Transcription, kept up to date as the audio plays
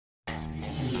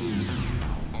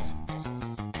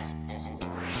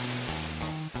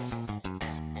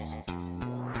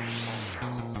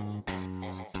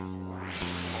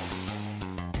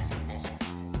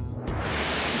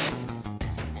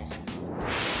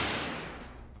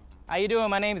How you doing?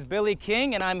 My name is Billy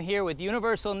King and I'm here with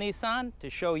Universal Nissan to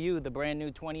show you the brand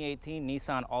new 2018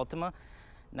 Nissan Altima.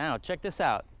 Now check this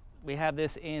out. We have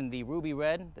this in the ruby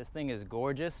red. This thing is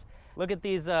gorgeous. Look at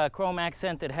these chrome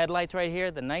accented headlights right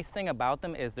here. The nice thing about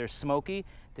them is they're smoky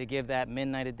to give that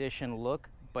midnight edition look,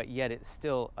 but yet it's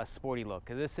still a sporty look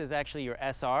because this is actually your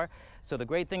SR. So the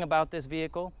great thing about this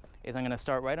vehicle is I'm going to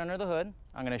start right under the hood.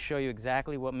 I'm going to show you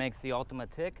exactly what makes the Altima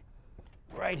tick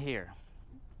right here.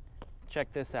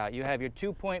 Check this out. You have your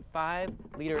 2.5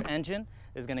 liter engine.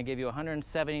 It's going to give you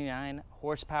 179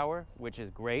 horsepower, which is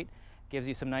great. Gives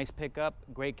you some nice pickup,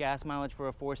 great gas mileage for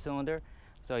a 4-cylinder.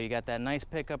 So you got that nice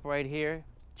pickup right here.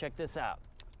 Check this out.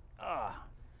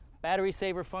 Battery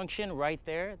saver function right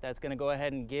there. That's going to go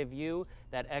ahead and give you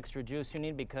that extra juice you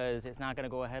need because it's not going to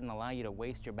go ahead and allow you to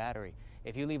waste your battery.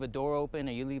 If you leave a door open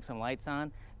or you leave some lights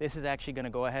on, this is actually going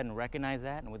to go ahead and recognize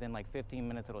that, and within like 15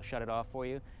 minutes it'll shut it off for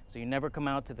you, so you never come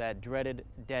out to that dreaded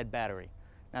dead battery.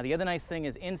 Now the other nice thing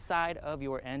is inside of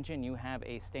your engine you have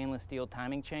a stainless steel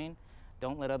timing chain.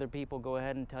 Don't let other people go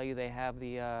ahead and tell you they have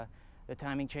the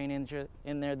timing chain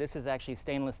in there. This is actually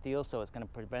stainless steel, so it's going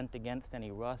to prevent against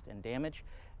any rust and damage.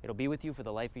 It'll be with you for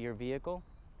the life of your vehicle.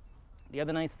 The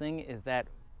other nice thing is that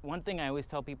one thing I always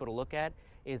tell people to look at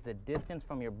is the distance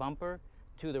from your bumper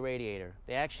to the radiator.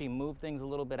 They actually move things a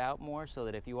little bit out more so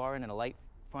that if you are in a light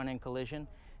front end collision,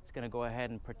 it's going to go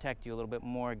ahead and protect you a little bit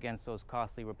more against those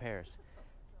costly repairs.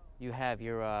 You have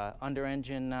your under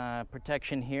engine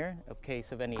protection here in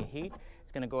case of any heat.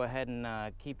 It's going to go ahead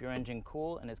and keep your engine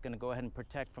cool, and it's going to go ahead and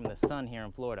protect from the sun here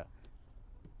in Florida.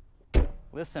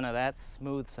 Listen to that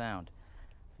smooth sound.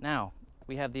 Now,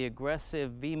 we have the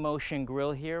aggressive V-Motion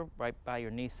grille here right by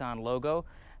your Nissan logo,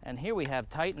 and here we have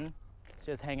Titan. It's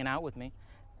just hanging out with me.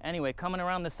 Anyway, coming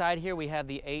around the side here we have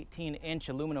the 18-inch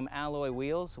aluminum alloy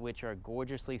wheels, which are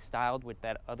gorgeously styled with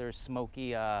that other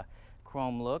smoky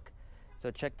chrome look.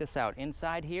 So check this out.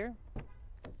 Inside here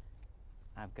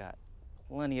I've got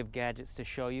plenty of gadgets to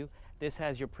show you. This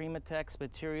has your Primatex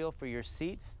material for your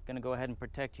seats. Going to go ahead and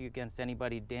protect you against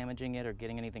anybody damaging it or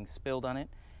getting anything spilled on it.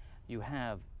 You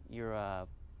have your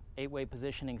 8-way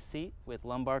positioning seat with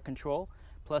lumbar control,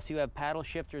 plus you have paddle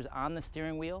shifters on the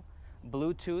steering wheel,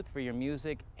 Bluetooth for your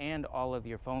music and all of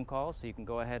your phone calls, so you can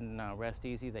go ahead and rest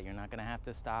easy that you're not going to have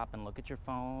to stop and look at your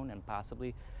phone and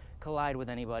possibly collide with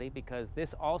anybody, because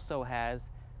this also has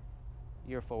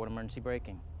your forward emergency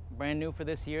braking. Brand new for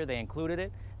this year, they included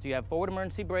it. So you have forward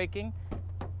emergency braking.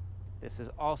 This is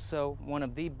also one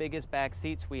of the biggest back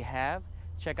seats we have.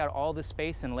 Check out all the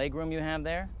space and legroom you have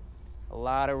there. A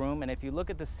lot of room, and if you look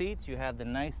at the seats, you have the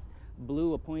nice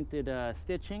blue appointed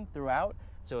stitching throughout,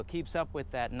 so it keeps up with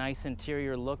that nice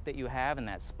interior look that you have and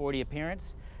that sporty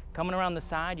appearance. Coming around the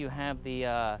side, you have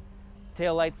the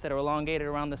tail lights that are elongated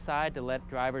around the side to let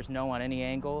drivers know on any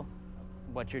angle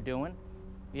what you're doing.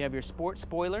 You have your sport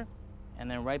spoiler,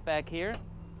 and then right back here,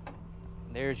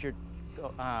 there's your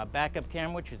backup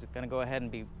camera, which is going to go ahead and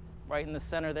be right in the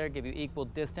center there, give you equal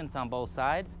distance on both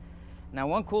sides. Now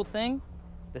one cool thing,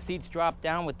 the seats drop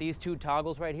down with these two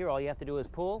toggles right here. All you have to do is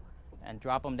pull and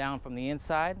drop them down from the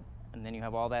inside, and then you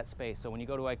have all that space. So when you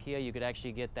go to IKEA, you could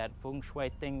actually get that feng shui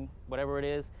thing, whatever it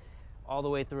is, all the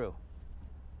way through.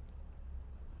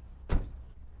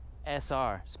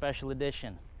 SR, special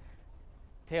edition.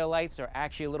 Tail lights are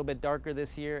actually a little bit darker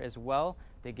this year as well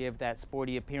to give that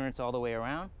sporty appearance all the way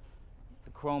around.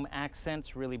 The chrome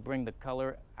accents really bring the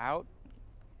color out.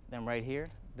 Then right here,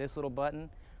 this little button,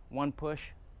 one push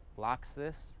locks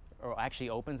this, or actually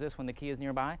opens this when the key is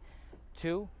nearby.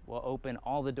 2 will open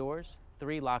all the doors.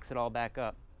 3 locks it all back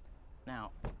up.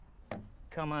 Now,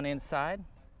 come on inside,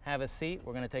 have a seat.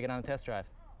 We're going to take it on a test drive.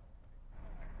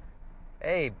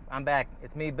 Hey, I'm back.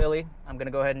 It's me, Billy. I'm going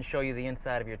to go ahead and show you the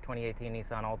inside of your 2018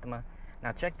 Nissan Altima.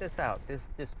 Now check this out. This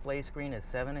display screen is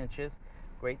 7 inches.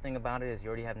 Great thing about it is you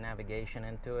already have navigation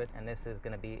into it, and this is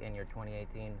going to be in your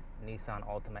 2018 Nissan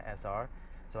Altima SR.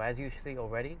 So as you see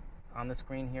already, on the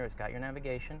screen here, it's got your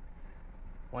navigation.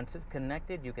 Once it's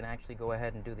connected, you can actually go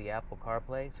ahead and do the Apple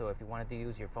CarPlay. So if you wanted to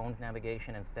use your phone's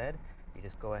navigation instead, you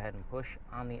just go ahead and push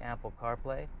on the Apple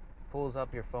CarPlay. Pulls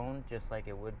up your phone just like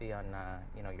it would be on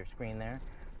your screen there.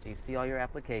 So you see all your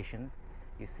applications,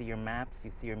 you see your maps,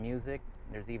 you see your music.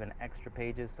 There's even extra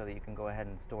pages so that you can go ahead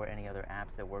and store any other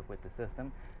apps that work with the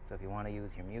system. So if you want to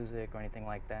use your music or anything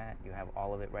like that, you have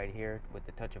all of it right here with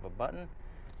the touch of a button.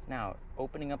 Now,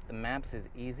 opening up the maps is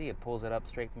easy. It pulls it up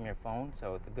straight from your phone.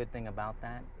 So the good thing about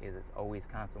that is it's always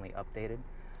constantly updated,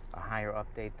 a higher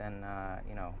update than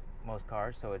most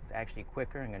cars. So it's actually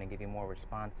quicker and going to give you more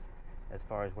response as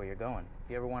far as where you're going. If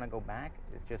you ever want to go back,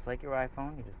 it's just like your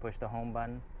iPhone. You just push the home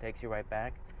button, takes you right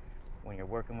back. When you're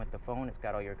working with the phone, it's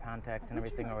got all your contacts and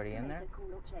everything already in there. Call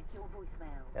or check your voicemail?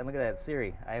 And look at that,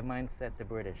 Siri. I have mine set to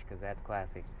British because that's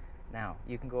classy. Now,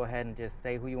 you can go ahead and just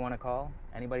say who you want to call.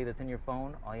 Anybody that's in your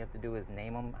phone, all you have to do is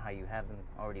name them how you have them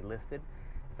already listed.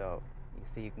 So you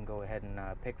see you can go ahead and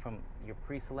pick from your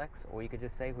pre-selects, or you could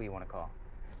just say who you want to call.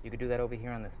 You could do that over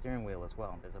here on the steering wheel as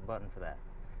well. There's a button for that.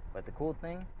 But the cool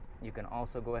thing, you can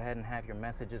also go ahead and have your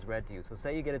messages read to you. So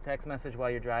say you get a text message while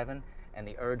you're driving and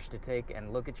the urge to take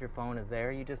and look at your phone is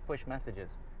there, you just push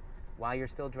messages. While you're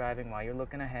still driving, while you're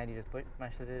looking ahead, you just put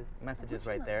messages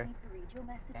right there.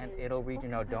 And it'll read,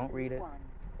 don't read it.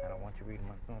 I don't want you reading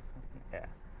my stuff. Yeah.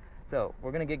 So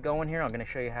we're going to get going here. I'm going to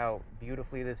show you how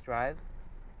beautifully this drives.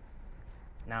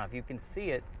 Now, if you can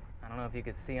see it, I don't know if you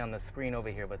can see on the screen over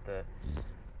here, but the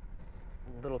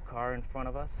little car in front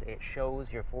of us, it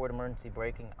shows your forward emergency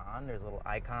braking on. There's a little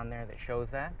icon there that shows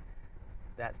that.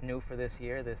 That's new for this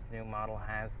year. This new model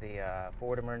has the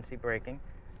forward emergency braking.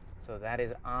 So that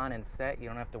is on and set. You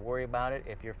don't have to worry about it.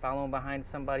 If you're following behind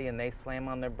somebody and they slam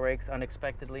on their brakes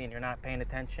unexpectedly and you're not paying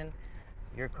attention,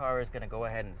 your car is going to go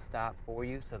ahead and stop for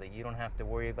you so that you don't have to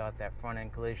worry about that front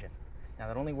end collision. Now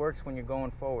that only works when you're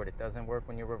going forward. It doesn't work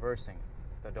when you're reversing.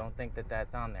 So don't think that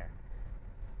that's on there.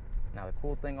 Now the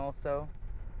cool thing also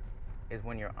is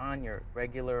when you're on your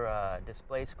regular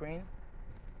display screen,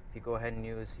 if you go ahead and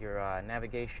use your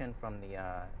navigation from the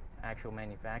actual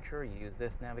manufacturer, you use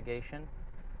this navigation,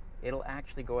 it'll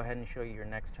actually go ahead and show you your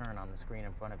next turn on the screen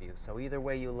in front of you. So either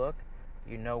way you look,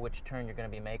 you know which turn you're going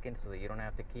to be making so that you don't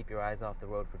have to keep your eyes off the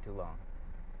road for too long.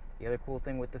 The other cool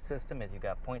thing with the system is you've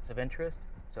got points of interest.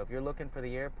 So if you're looking for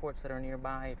the airports that are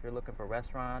nearby, if you're looking for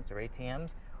restaurants or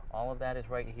ATMs, all of that is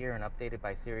right here and updated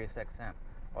by SiriusXM.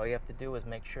 All you have to do is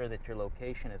make sure that your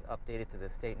location is updated to the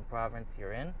state and province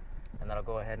you're in, and that'll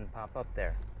go ahead and pop up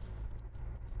there.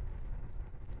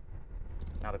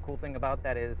 Now the cool thing about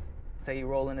that is, say you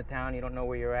roll into town, you don't know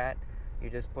where you're at, you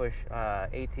just push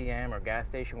ATM or gas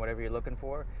station, whatever you're looking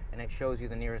for, and it shows you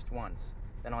the nearest ones.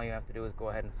 Then all you have to do is go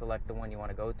ahead and select the one you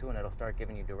want to go to, and it'll start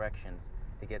giving you directions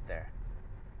to get there.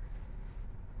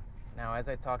 Now, as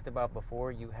I talked about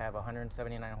before, you have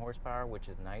 179 horsepower, which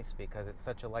is nice because it's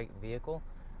such a light vehicle.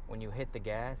 When you hit the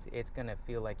gas, it's going to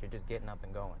feel like you're just getting up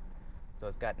and going. So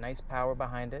it's got nice power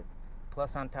behind it.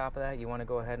 Plus, on top of that, you want to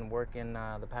go ahead and work in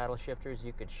the paddle shifters.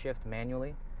 You could shift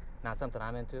manually. Not something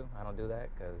I'm into. I don't do that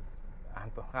because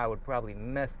I would probably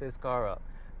mess this car up.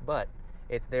 But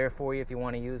it's there for you if you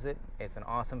want to use it. It's an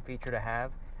awesome feature to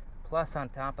have. Plus, on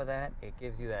top of that, it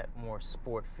gives you that more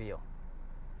sport feel.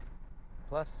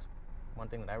 Plus, one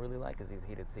thing that I really like is these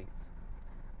heated seats.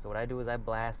 So what I do is I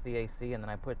blast the AC and then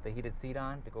I put the heated seat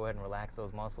on to go ahead and relax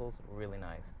those muscles. Really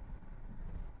nice.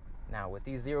 Now with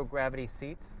these zero gravity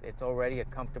seats, it's already a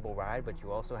comfortable ride, but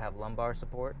you also have lumbar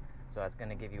support. So that's going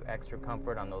to give you extra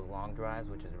comfort on those long drives,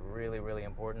 which is really, really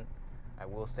important. I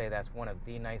will say that's one of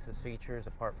the nicest features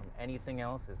apart from anything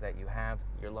else is that you have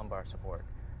your lumbar support.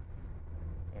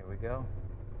 Here we go.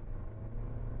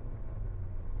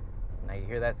 Now you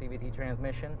hear that CVT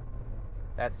transmission?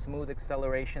 That's smooth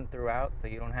acceleration throughout, so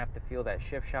you don't have to feel that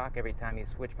shift shock every time you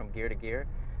switch from gear to gear.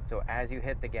 So as you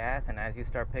hit the gas and as you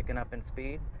start picking up in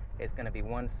speed, it's going to be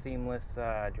one seamless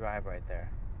drive right there.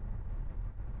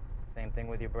 Same thing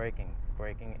with your braking.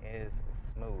 Braking is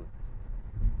smooth.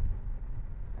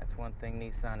 That's one thing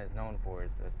Nissan is known for,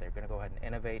 is that they're going to go ahead and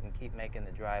innovate and keep making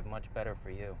the drive much better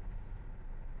for you.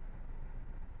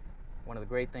 One of the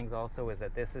great things also is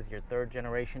that this is your third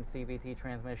generation CVT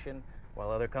transmission. While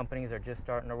other companies are just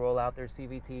starting to roll out their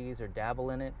CVTs or dabble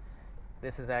in it,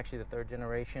 this is actually the third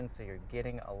generation, so you're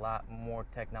getting a lot more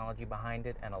technology behind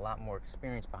it and a lot more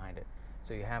experience behind it.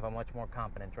 So you have a much more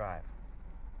competent drive.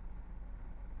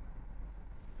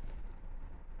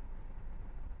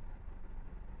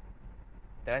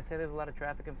 Did I say there's a lot of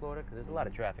traffic in Florida? Because there's a lot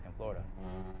of traffic in Florida.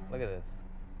 Look at this.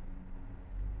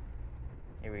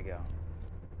 Here we go.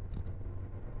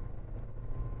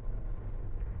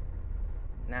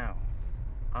 Now,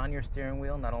 on your steering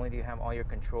wheel, not only do you have all your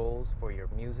controls for your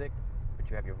music, but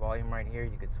you have your volume right here.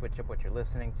 You could switch up what you're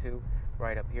listening to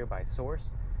right up here by source.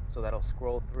 So that'll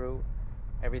scroll through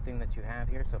everything that you have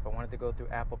here. So if I wanted to go through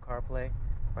Apple CarPlay,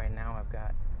 right now I've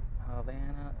got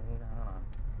Havana.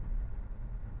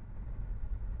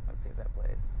 Let's see if that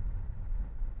plays.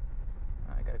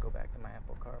 I gotta go back to my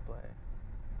Apple CarPlay.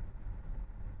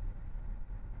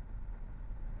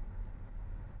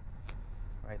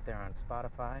 Right there on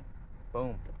Spotify.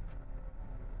 Boom.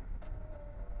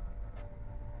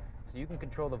 So you can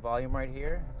control the volume right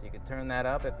here. So you can turn that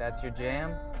up if that's your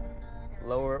jam.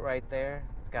 Lower it right there.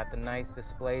 It's got the nice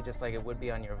display just like it would be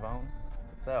on your phone.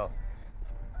 So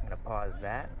I'm gonna pause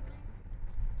that.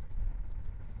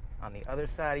 On the other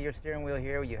side of your steering wheel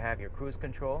here, you have your cruise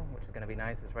control, which is going to be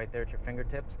nice. It's right there at your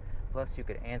fingertips. Plus, you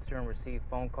could answer and receive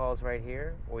phone calls right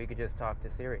here, or you could just talk to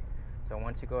Siri. So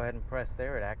once you go ahead and press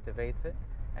there, it activates it,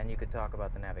 and you could talk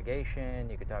about the navigation,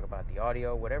 you could talk about the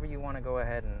audio, whatever you want to go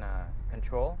ahead and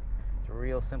control. It's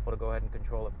real simple to go ahead and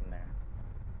control it from there.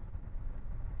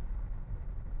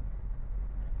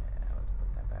 Yeah, let's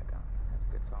put that back on. That's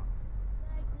a good song.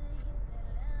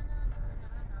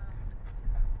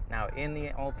 Now in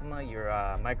the Altima,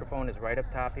 your microphone is right up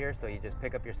top here, so you just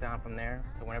pick up your sound from there.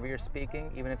 So whenever you're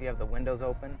speaking, even if you have the windows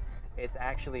open, it's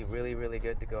actually really, really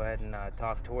good to go ahead and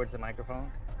talk towards the microphone.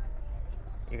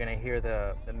 You're going to hear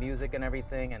the music and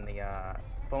everything, and the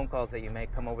phone calls that you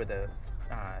make come over the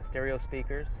stereo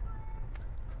speakers.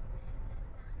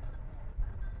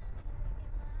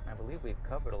 I believe we've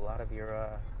covered a lot of your...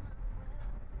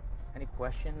 any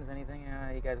questions, anything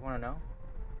you guys want to know?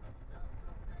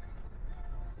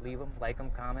 Leave them, like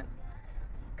them,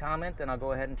 comment, and I'll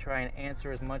go ahead and try and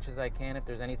answer as much as I can. If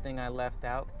there's anything I left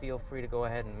out, feel free to go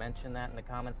ahead and mention that in the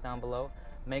comments down below.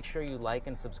 Make sure you like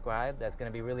and subscribe. That's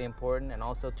going to be really important. And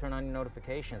also turn on your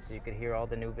notifications so you can hear all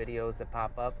the new videos that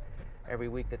pop up every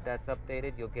week that's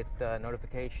updated. You'll get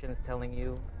notifications telling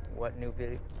you what new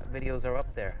videos are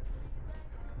up there.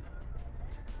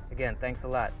 Again, thanks a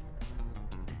lot.